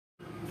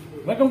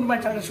Welcome to my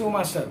channel show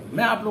master.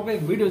 मैं आप लोगों को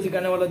एक वीडियो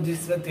दिखाने वाला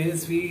जिसमें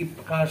तेजस्वी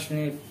प्रकाश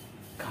ने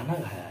गाना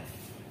गाया है।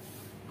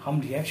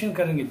 हम रिएक्शन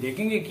करेंगे,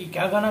 देखेंगे कि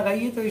क्या गाना गाई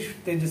है तो इस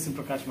तेजस्वी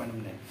प्रकाश मैडम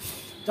ने।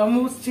 तो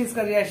हम उस चीज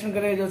का रिएक्शन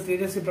करेंगे जो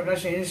तेजस्वी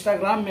प्रकाश ने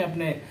इंस्टाग्राम में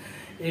अपने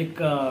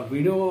एक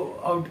वीडियो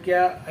आउट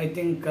किया। आई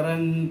थिंक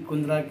करण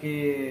कुंद्रा के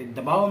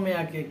दबाव में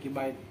आके कि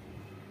भाई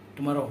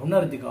तुम्हारा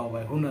हुनर दिखाओ,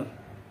 भाई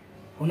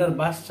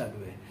हुनरबाज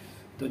चालू है।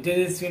 तो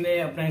तेजस्वी ने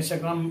अपना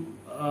इंस्टाग्राम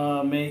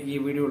में ये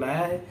वीडियो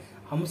लाया है।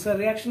 हम उसका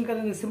रिएक्शन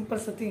करेंगे, सिंपल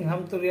सा थिंग।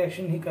 हम तो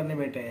रिएक्शन ही करने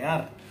बैठे हैं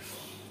यार।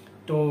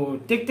 तो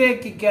देखते हैं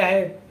कि क्या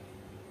है,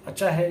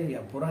 अच्छा है या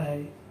बुरा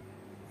है।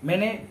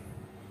 मैंने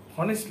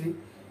हॉनेस्टली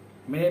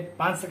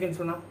 5 सेकंड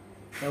सुना,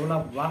 मैं बोला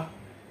वाह,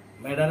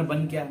 मैं डर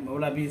बंद किया। मैं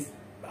बोला अभी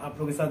आप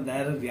लोगों के साथ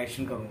डायरेक्ट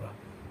रिएक्शन करूंगा।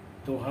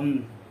 तो हम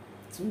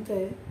सुनते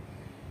हैं,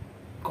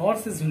 गौर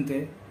से सुनते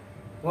हैं।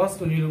 वॉच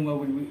तो नहीं लूंगा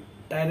कुछ भी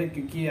डायरेक्ट,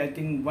 क्योंकि आई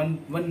थिंक 1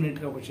 मिनट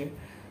का कुछ है।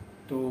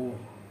 तो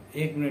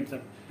 1 मिनट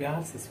तक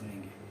प्यार से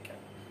सुनेंगे।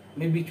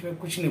 मैं बीच में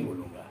कुछ नहीं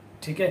बोलूंगा,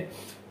 ठीक है।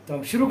 तो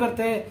हम शुरू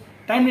करते हैं,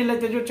 टाइम नहीं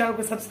लेते। जो चैनल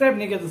को सब्सक्राइब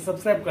नहीं किया तो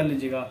सब्सक्राइब कर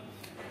लीजिएगा।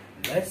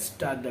 Let's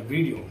start the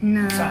video.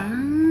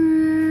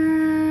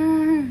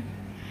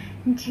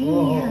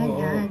 जिया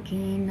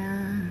लागे ना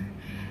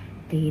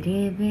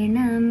तेरे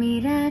बिना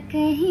मेरा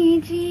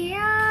कहीं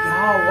जिया, क्या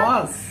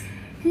आवाज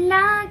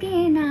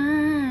लागे ना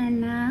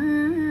ना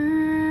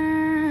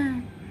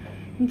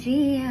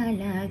जिया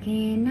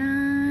लागे ना।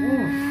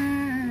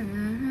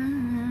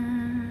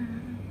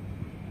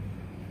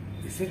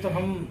 इसे तो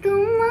हम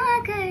तुम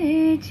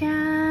अगर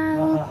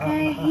जाओ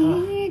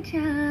कहीं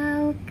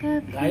जाओ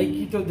कभी,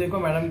 गायकी तो देखो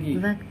मैडम की।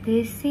 वक्त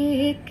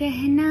से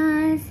कहना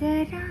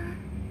जरा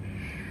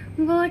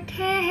वो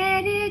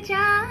ठहर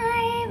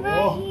जाए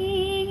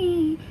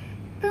वही।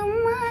 तुम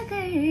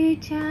अगर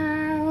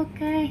जाओ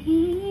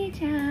कहीं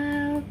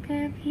जाओ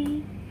कभी,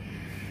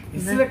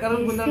 इसलिए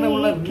करण कुंद्रा ने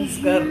बोला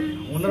रील्स कर,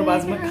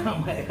 हुनरबाज में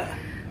काम आएगा।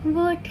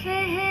 वो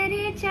ठहर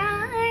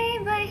जाए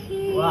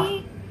वही। वाह,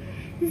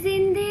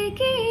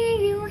 जिंदगी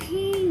यूं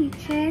ही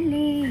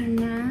चले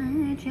ना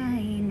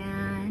जाए ना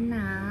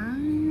ना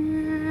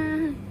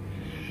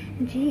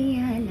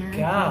जिया लागे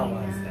क्या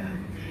आवाज है,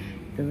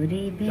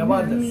 तोरे बिना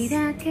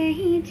मेरा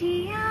कहीं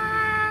जिया,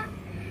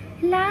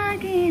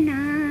 लागे ना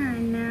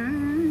ना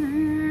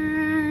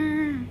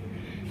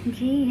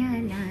जिया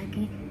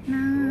लागे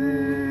ना।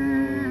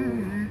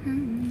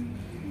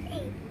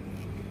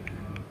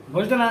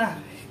 बोलते ना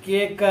कि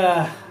एक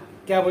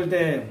क्या बोलते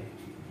हैं,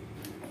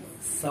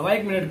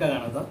 1.25 मिनट का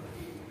गाना था,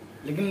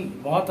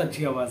 लेकिन बहुत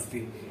अच्छी आवाज थी।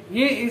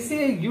 ये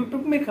इसे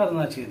यूट्यूब में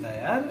करना चाहिए था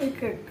यार।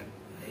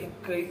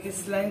 एक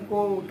इस लाइन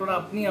को थोड़ा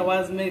अपनी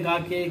आवाज में गा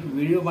के एक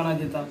वीडियो बना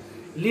देता,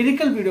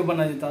 लिरिकल वीडियो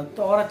बना देता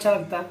तो और अच्छा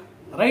लगता,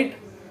 राइट?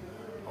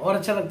 और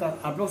अच्छा लगता।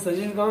 आप लोग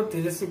सजेशन करो,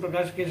 तेजस्वी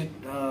प्रकाश के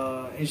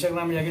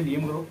इंस्टाग्राम में जाके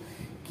डीएम करो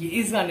कि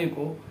इस गाने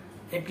को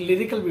एक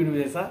लिरिकल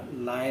वीडियो जैसा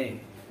लाए।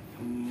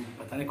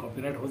 पता नहीं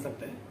कॉपीराइट हो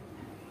सकता है,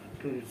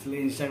 तो इसलिए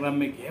इंस्टाग्राम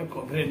में किया।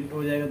 कॉपीराइट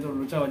हो जाएगा तो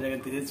लोचा हो जाएगा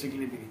तेजस्वी के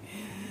लिए भी,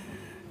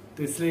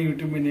 तो इसलिए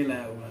यूट्यूब में नहीं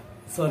लाया होगा।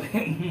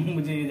 सॉरी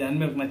मुझे ये ध्यान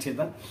में रखना चाहिए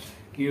था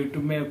कि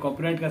यूट्यूब में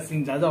कॉपीराइट का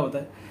सीन ज़्यादा होता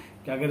है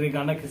कि अगर ये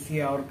गाना किसी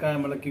और का,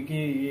 मतलब क्योंकि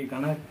ये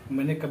गाना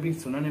मैंने कभी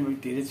सुना नहीं, मैं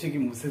तेजस्वी के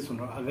मुँह से सुन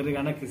रहा हूँ। अगर ये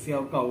गाना किसी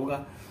और का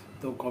होगा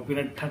तो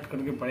कॉपीराइट ठट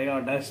करके पड़ेगा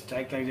और डायरेक्ट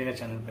स्ट्राइक लग जाएगा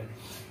चैनल पर।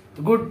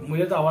 तो गुड,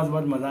 मुझे तो आवाज़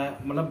बहुत मज़ा आया,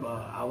 मतलब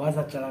आवाज़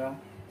अच्छा लगा।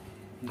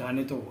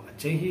 गाने तो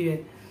अच्छे ही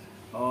है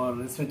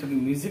और इसमें थोड़ी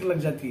म्यूजिक लग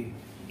जाती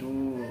तो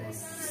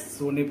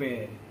सोने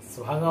पे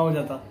सुहागा हो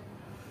जाता।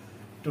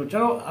 तो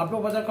चलो आप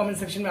लोग बताओ कमेंट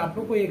सेक्शन में आप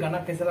लोग को ये गाना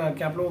कैसा लगा,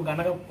 कि आप लोगों को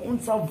गाना का कौन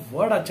सा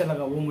वर्ड अच्छा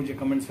लगा वो मुझे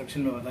कमेंट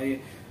सेक्शन में बताइए।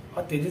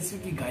 और तेजस्वी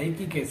की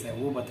गायकी कैसा है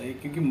वो बताइए,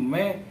 क्योंकि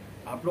मैं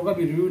आप लोगों का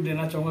भी रिव्यू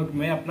देना चाहूँगा कि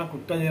मैं अपना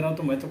कुत्ता दे रहा हूँ।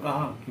 तो मैं तो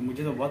कहा कि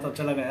मुझे तो बहुत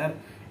अच्छा लगा यार।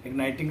 एक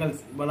नाइटिंगेल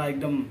वाला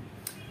एकदम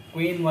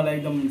क्वीन वाला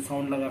एकदम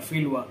साउंड लगा,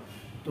 फील हुआ।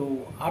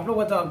 तो आप लोग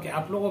बताओ कि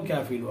आप लोगों को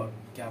क्या फील हुआ,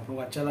 क्या आप लोग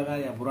अच्छा लगा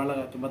या बुरा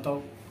लगा, तो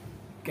बताओ।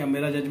 क्या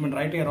मेरा जजमेंट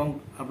राइट है रॉन्ग,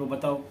 आप लोग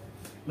बताओ।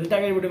 मिलता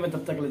है अगली वीडियो में,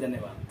 तब तक ले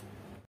धन्यवाद।